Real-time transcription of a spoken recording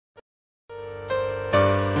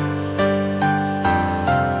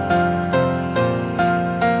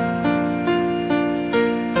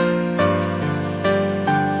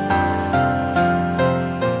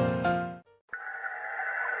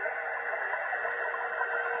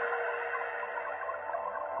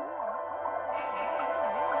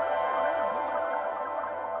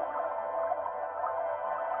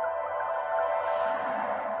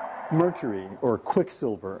Mercury, or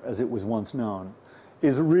quicksilver as it was once known,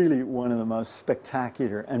 is really one of the most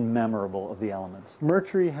spectacular and memorable of the elements.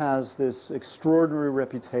 Mercury has this extraordinary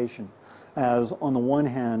reputation as, on the one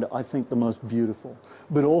hand, I think the most beautiful,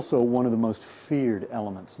 but also one of the most feared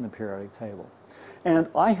elements in the periodic table. And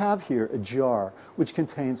I have here a jar which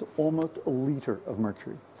contains almost a liter of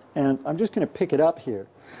mercury. And I'm just going to pick it up here.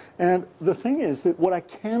 And the thing is that what I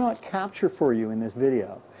cannot capture for you in this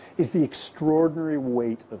video is the extraordinary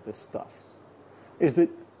weight of this stuff. Is that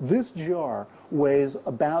this jar weighs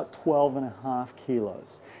about 12.5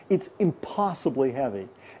 kilos. It's impossibly heavy.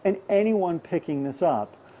 And anyone picking this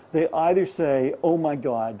up, they either say, "Oh my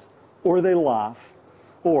God," or they laugh,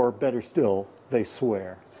 or better still, they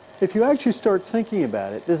swear. If you actually start thinking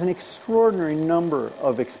about it, there's an extraordinary number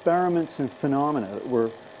of experiments and phenomena that were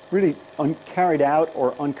really carried out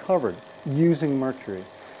or uncovered using mercury,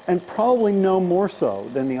 and probably no more so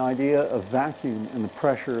than the idea of vacuum and the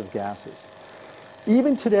pressure of gases.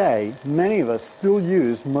 Even today, many of us still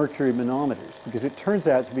use mercury manometers because it turns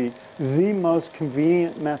out to be the most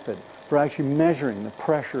convenient method for actually measuring the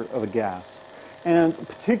pressure of a gas. And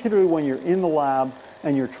particularly when you're in the lab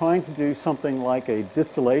and you're trying to do something like a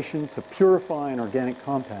distillation to purify an organic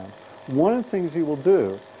compound, one of the things you will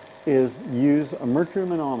do is use a mercury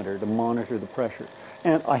manometer to monitor the pressure.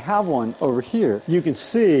 And I have one over here. You can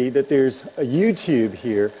see that there's a U-tube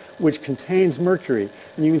here which contains mercury,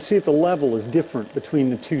 and you can see that the level is different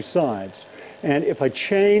between the two sides. And if I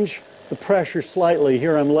change the pressure slightly,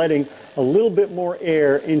 here I'm letting a little bit more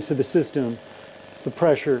air into the system, the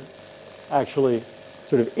pressure actually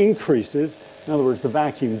sort of increases. In other words, the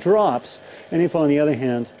vacuum drops. And if, on the other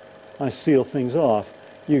hand, I seal things off,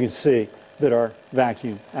 you can see that our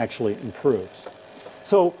vacuum actually improves.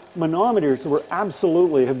 So manometers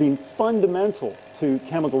have been fundamental to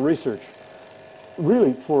chemical research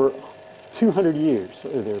really for 200 years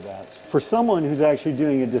or thereabouts. For someone who's actually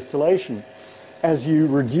doing a distillation, as you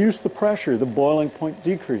reduce the pressure, the boiling point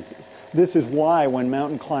decreases. This is why when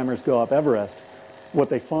mountain climbers go up Everest, what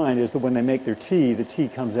they find is that when they make their tea, the tea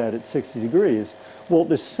comes out at 60 degrees. Well,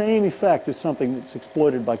 the same effect is something that's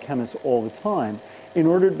exploited by chemists all the time in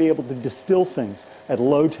order to be able to distill things at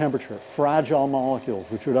low temperature, fragile molecules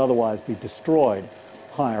which would otherwise be destroyed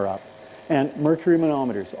higher up. And mercury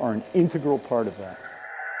manometers are an integral part of that.